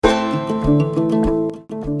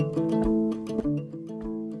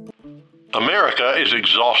America is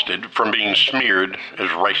exhausted from being smeared as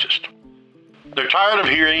racist. They're tired of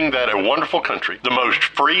hearing that a wonderful country, the most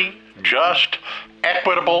free, just,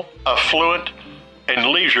 equitable, affluent, and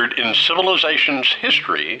leisured in civilization's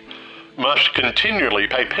history, must continually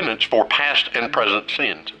pay penance for past and present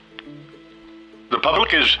sins. The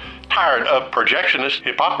public is tired of projectionist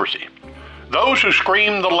hypocrisy. Those who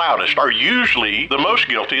scream the loudest are usually the most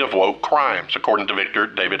guilty of woke crimes, according to Victor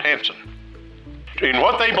David Hanson. And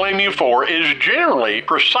what they blame you for is generally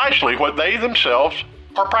precisely what they themselves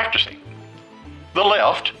are practicing. The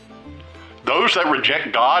left, those that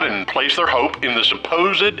reject God and place their hope in the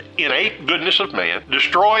supposed innate goodness of man,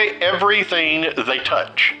 destroy everything they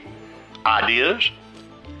touch. Ideas,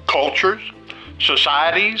 cultures,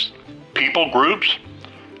 societies, people groups,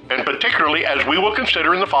 and particularly, as we will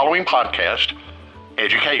consider in the following podcast,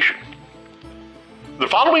 education. The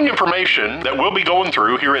following information that we'll be going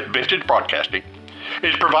through here at Vintage Broadcasting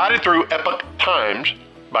is provided through Epoch Times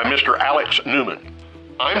by Mr. Alex Newman.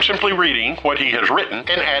 I'm simply reading what he has written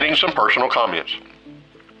and adding some personal comments.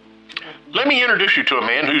 Let me introduce you to a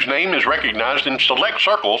man whose name is recognized in select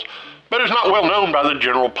circles, but is not well known by the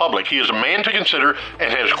general public. He is a man to consider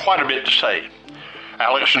and has quite a bit to say.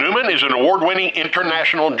 Alex Newman is an award-winning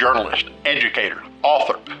international journalist, educator,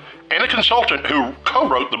 author, and a consultant who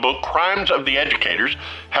co-wrote the book Crimes of the Educators: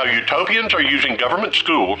 How Utopians Are Using Government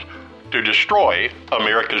Schools to Destroy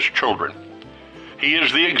America's Children. He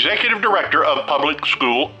is the executive director of Public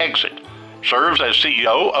School Exit, serves as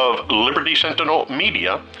CEO of Liberty Sentinel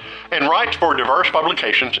Media, and writes for diverse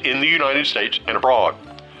publications in the United States and abroad.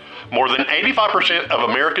 More than 85% of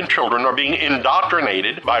American children are being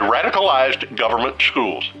indoctrinated by radicalized government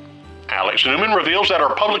schools. Alex Newman reveals that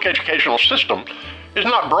our public educational system is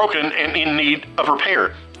not broken and in need of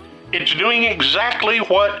repair. It's doing exactly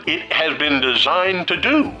what it has been designed to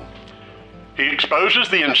do. He exposes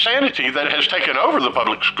the insanity that has taken over the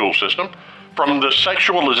public school system, from the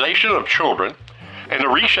sexualization of children and the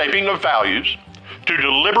reshaping of values to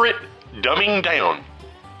deliberate dumbing down.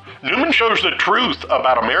 Newman shows the truth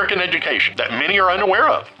about American education that many are unaware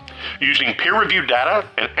of, using peer-reviewed data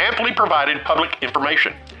and amply provided public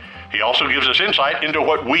information. He also gives us insight into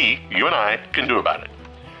what we, you and I, can do about it.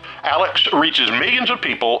 Alex reaches millions of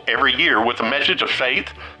people every year with a message of faith,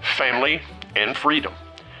 family, and freedom.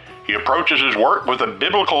 He approaches his work with a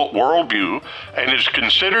biblical worldview and is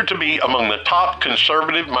considered to be among the top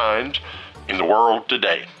conservative minds in the world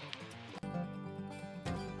today.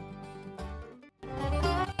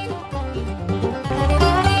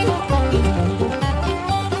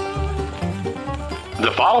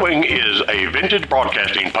 The following is a Vintage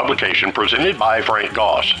Broadcasting publication presented by Frank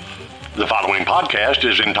Goss. The following podcast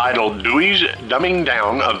is entitled Dewey's Dumbing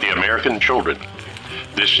Down of the American Children.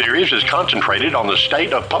 This series is concentrated on the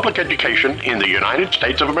state of public education in the United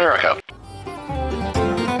States of America.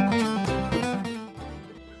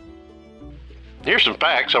 Here's some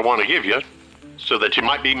facts I want to give you so that you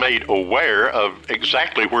might be made aware of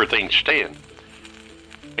exactly where things stand.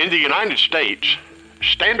 In the United States,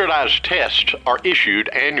 standardized tests are issued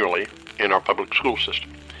annually in our public school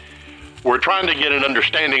system. We're trying to get an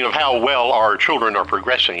understanding of how well our children are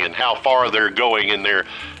progressing and how far they're going in their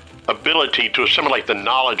ability to assimilate the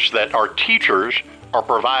knowledge that our teachers are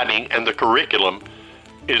providing and the curriculum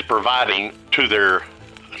is providing to their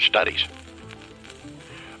studies.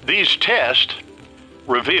 These tests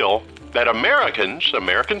reveal that American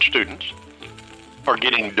students are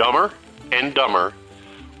getting dumber and dumber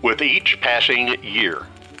with each passing year.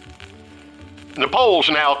 The polls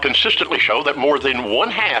now consistently show that more than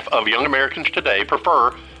one half of young Americans today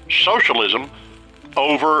prefer socialism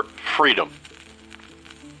over freedom.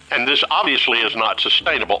 And this obviously is not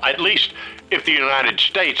sustainable, at least if the United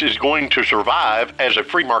States is going to survive as a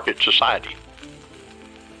free market society.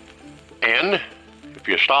 And if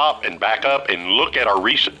you stop and back up and look at our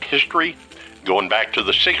recent history, going back to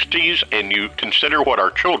the 60s, and you consider what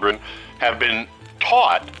our children have been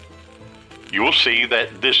taught, you will see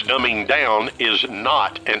that this dumbing down is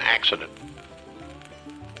not an accident.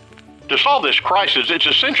 To solve this crisis, it's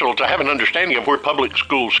essential to have an understanding of where public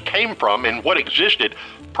schools came from and what existed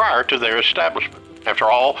prior to their establishment.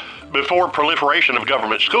 After all, before proliferation of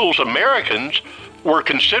government schools, Americans were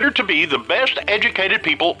considered to be the best educated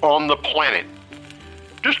people on the planet.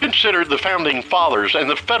 Just consider the Founding Fathers and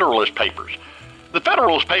the Federalist Papers. The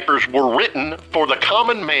Federalist Papers were written for the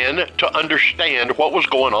common man to understand what was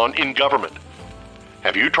going on in government.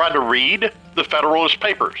 Have you tried to read the Federalist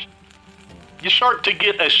Papers? You start to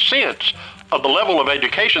get a sense of the level of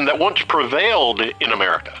education that once prevailed in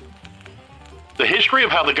America. The history of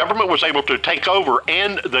how the government was able to take over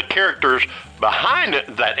and the characters behind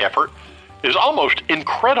that effort is almost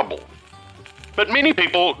incredible. But many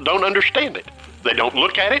people don't understand it. They don't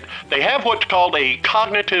look at it. They have what's called a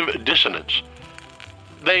cognitive dissonance.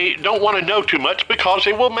 They don't want to know too much because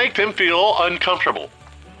it will make them feel uncomfortable.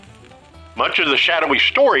 Much of the shadowy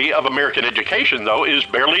story of American education, though, is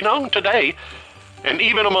barely known today. And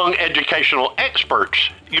even among educational experts,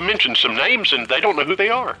 you mention some names and they don't know who they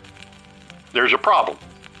are. There's a problem,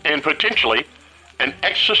 and potentially an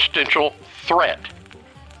existential threat.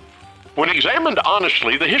 When examined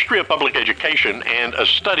honestly, the history of public education and a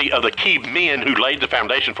study of the key men who laid the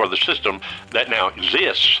foundation for the system that now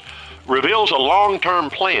exists reveals a long-term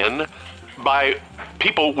plan by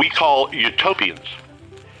people we call utopians.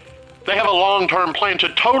 They have a long-term plan to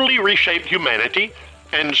totally reshape humanity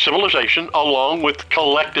and civilization along with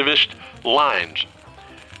collectivist lines.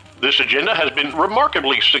 This agenda has been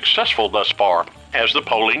remarkably successful thus far, as the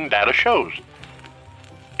polling data shows.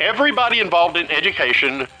 Everybody involved in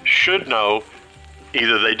education should know,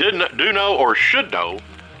 either they do know or should know,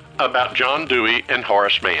 about John Dewey and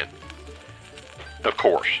Horace Mann. Of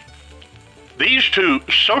course. These two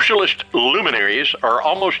socialist luminaries are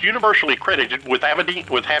almost universally credited with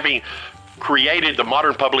having created the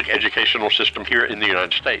modern public educational system here in the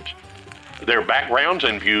United States. Their backgrounds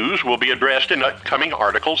and views will be addressed in upcoming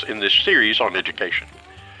articles in this series on education.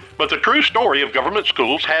 But the true story of government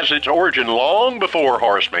schools has its origin long before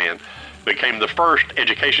Horace Mann became the first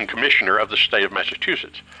education commissioner of the state of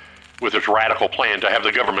Massachusetts, with his radical plan to have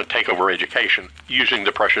the government take over education using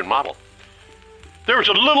the Prussian model. There was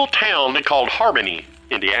a little town called Harmony,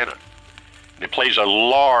 Indiana, and it plays a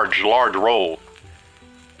large role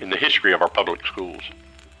in the history of our public schools.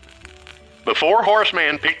 Before Horace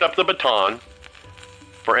Mann picked up the baton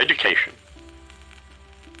for education,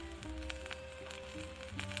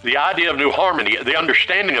 the idea of New Harmony, the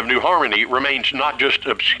understanding of New Harmony remains not just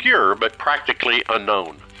obscure, but practically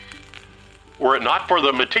unknown. Were it not for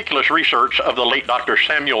the meticulous research of the late Dr.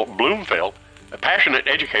 Samuel Bloomfield, a passionate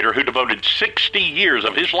educator who devoted 60 years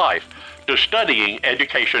of his life to studying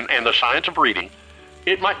education and the science of reading,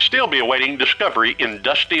 it might still be awaiting discovery in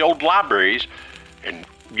dusty old libraries and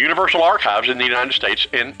universal archives in the United States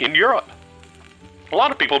and in Europe. A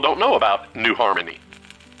lot of people don't know about New Harmony.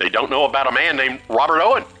 They don't know about a man named Robert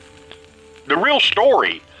Owen. The real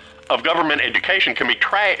story of government education can be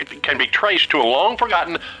traced to a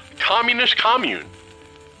long-forgotten communist commune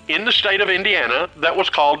in the state of Indiana that was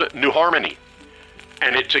called New Harmony,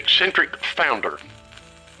 and its eccentric founder.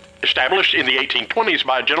 Established in the 1820s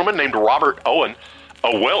by a gentleman named Robert Owen,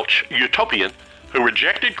 a Welsh utopian who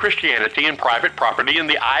rejected Christianity and private property, and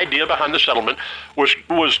the idea behind the settlement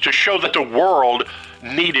was to show that the world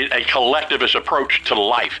needed a collectivist approach to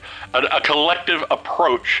life, a collective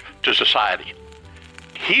approach to society.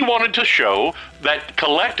 He wanted to show that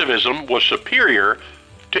collectivism was superior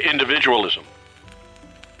to individualism.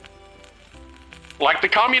 Like the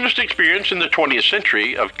communist experience in the 20th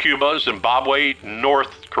century of Cuba, Zimbabwe,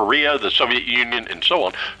 North Korea, the Soviet Union, and so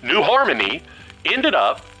on, New Harmony ended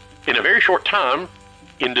up, in a very short time,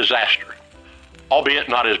 in disaster, albeit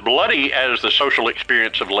not as bloody as the social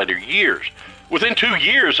experience of later years. Within 2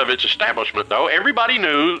 years of its establishment, though, everybody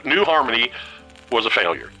knew New Harmony was a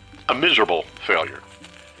failure, a miserable failure.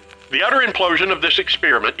 The utter implosion of this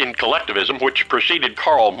experiment in collectivism, which preceded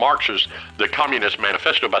Karl Marx's The Communist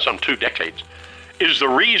Manifesto by some 2 decades, is the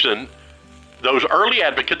reason those early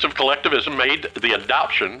advocates of collectivism made the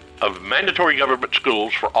adoption of mandatory government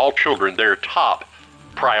schools for all children their top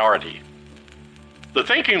priority. The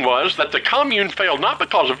thinking was that the commune failed not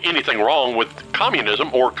because of anything wrong with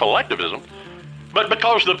communism or collectivism, but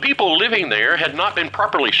because the people living there had not been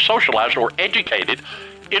properly socialized or educated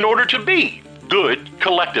in order to be good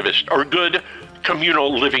collectivists or good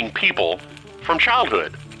communal living people from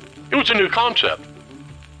childhood. It was a new concept.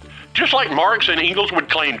 Just like Marx and Engels would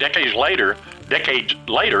claim decades later,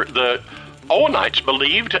 the Owenites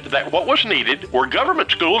believed that what was needed were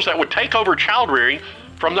government schools that would take over child rearing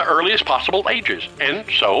from the earliest possible ages, and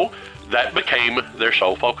so that became their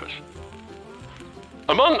sole focus.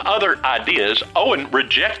 Among other ideas, Owen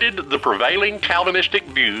rejected the prevailing Calvinistic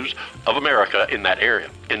views of America in that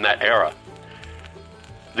era.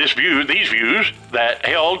 These views that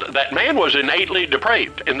held that man was innately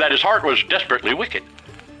depraved and that his heart was desperately wicked.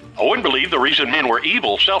 Owen believed the reason men were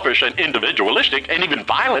evil, selfish, and individualistic, and even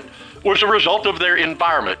violent, was a result of their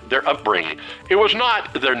environment, their upbringing. It was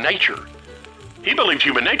not their nature. He believed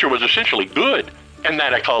human nature was essentially good, and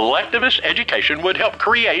that a collectivist education would help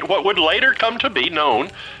create what would later come to be known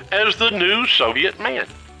as the new Soviet man.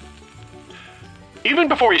 Even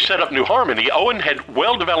before he set up New Harmony, Owen had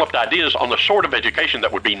well-developed ideas on the sort of education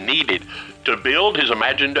that would be needed to build his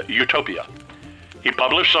imagined utopia. He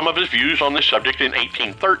published some of his views on this subject in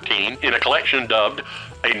 1813 in a collection dubbed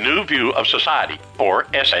A New View of Society, or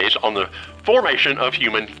Essays on the Formation of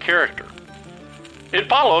Human Character. It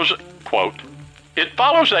follows, quote, "It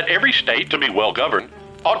follows that every state, to be well governed,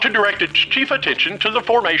 ought to direct its chief attention to the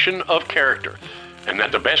formation of character, and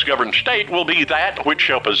that the best governed state will be that which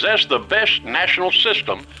shall possess the best national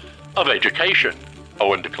system of education,"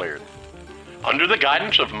 Owen declared. Under the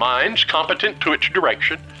guidance of minds competent to its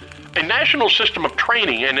direction, a national system of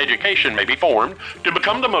training and education may be formed to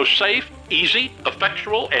become the most safe, easy,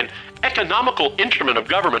 effectual, and economical instrument of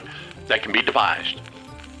government that can be devised.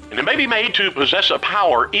 And it may be made to possess a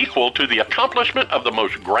power equal to the accomplishment of the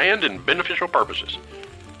most grand and beneficial purposes.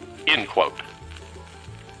 End quote.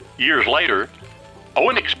 Years later,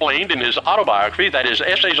 Owen explained in his autobiography that his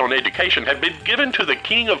essays on education had been given to the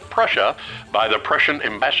King of Prussia by the Prussian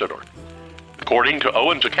ambassador. According to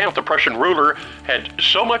Owen's account, the Prussian ruler had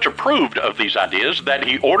so much approved of these ideas that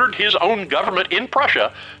he ordered his own government in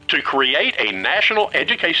Prussia to create a national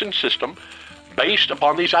education system based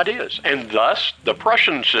upon these ideas. And thus, the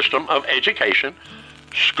Prussian system of education,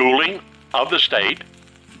 schooling of the state,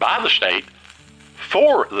 by the state,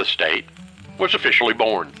 for the state, was officially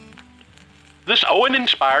born. This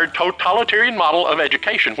Owen-inspired totalitarian model of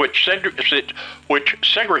education, which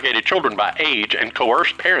segregated children by age and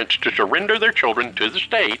coerced parents to surrender their children to the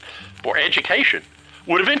state for education,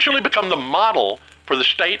 would eventually become the model for the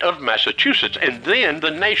state of Massachusetts and then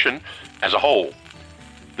the nation as a whole.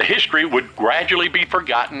 The history would gradually be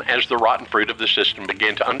forgotten as the rotten fruit of the system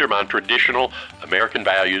began to undermine traditional American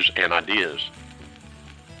values and ideas.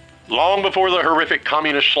 Long before the horrific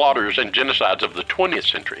communist slaughters and genocides of the 20th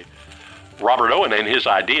century, Robert Owen and his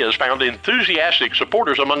ideas found enthusiastic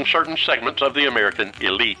supporters among certain segments of the American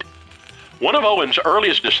elite. One of Owen's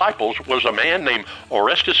earliest disciples was a man named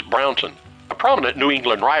Orestes Brownson, a prominent New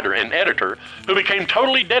England writer and editor who became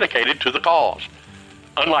totally dedicated to the cause.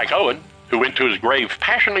 Unlike Owen, who went to his grave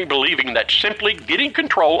passionately believing that simply getting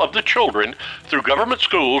control of the children through government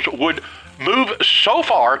schools would move so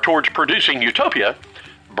far towards producing utopia,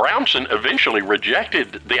 Brownson eventually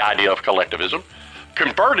rejected the idea of collectivism,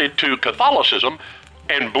 converted to Catholicism,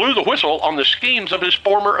 and blew the whistle on the schemes of his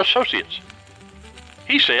former associates.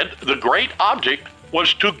 He said the great object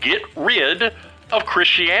was to get rid of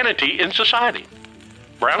Christianity in society.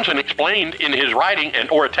 Brownson explained in his writing an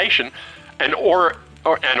oration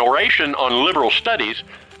on liberal studies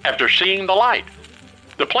after seeing the light.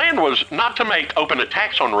 The plan was not to make open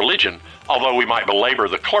attacks on religion, although we might belabor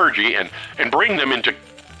the clergy and bring them into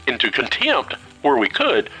contempt where we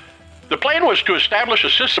could. The plan was to establish a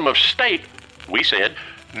system of state, we said,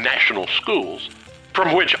 national schools,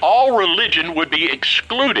 from which all religion would be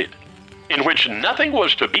excluded, in which nothing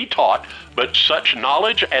was to be taught but such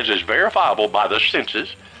knowledge as is verifiable by the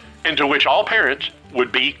senses, and to which all parents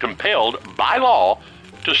would be compelled by law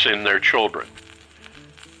to send their children.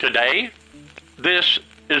 Today, this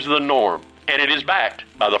is the norm, and it is backed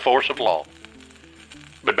by the force of law.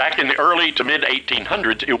 But back in the early to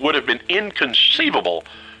mid-1800s, it would have been inconceivable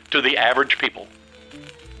to the average people.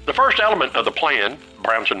 The first element of the plan,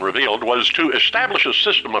 Brownson revealed, was to establish a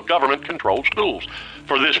system of government-controlled schools.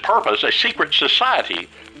 For this purpose, a secret society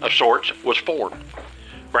of sorts was formed.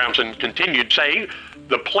 Brownson continued saying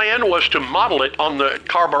the plan was to model it on the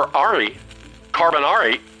Carbonari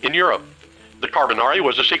in Europe. The Carbonari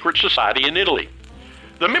was a secret society in Italy.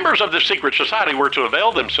 The members of this secret society were to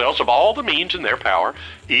avail themselves of all the means in their power,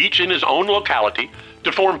 each in his own locality,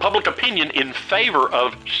 to form public opinion in favor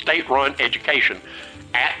of state-run education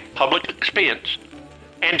at public expense,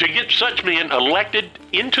 and to get such men elected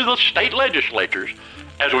into the state legislatures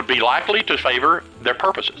as would be likely to favor their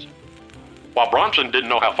purposes. While Brownson didn't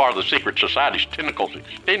know how far the secret society's tentacles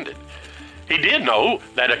extended, he did know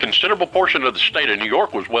that a considerable portion of the state of New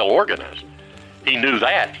York was well organized. He knew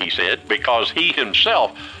that, he said, because he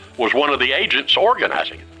himself was one of the agents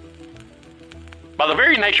organizing it. By the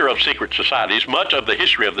very nature of secret societies, much of the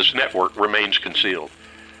history of this network remains concealed.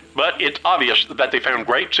 But it's obvious that they found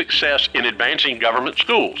great success in advancing government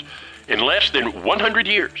schools. In less than 100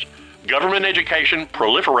 years, government education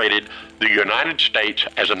proliferated the United States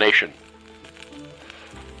as a nation.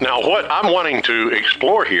 Now, what I'm wanting to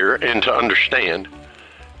explore here and to understand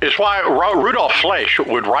is why Rudolf Flesch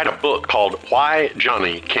would write a book called Why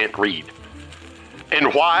Johnny Can't Read,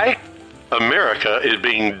 and why America is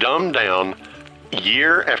being dumbed down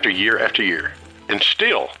year after year after year, and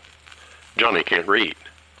still Johnny can't read.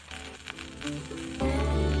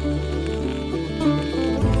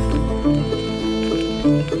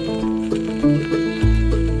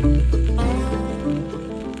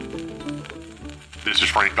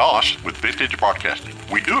 Frank Goss with Vintage Broadcasting.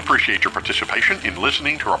 We do appreciate your participation in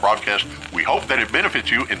listening to our broadcast. We hope that it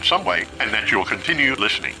benefits you in some way and that you'll continue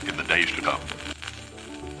listening in the days to come.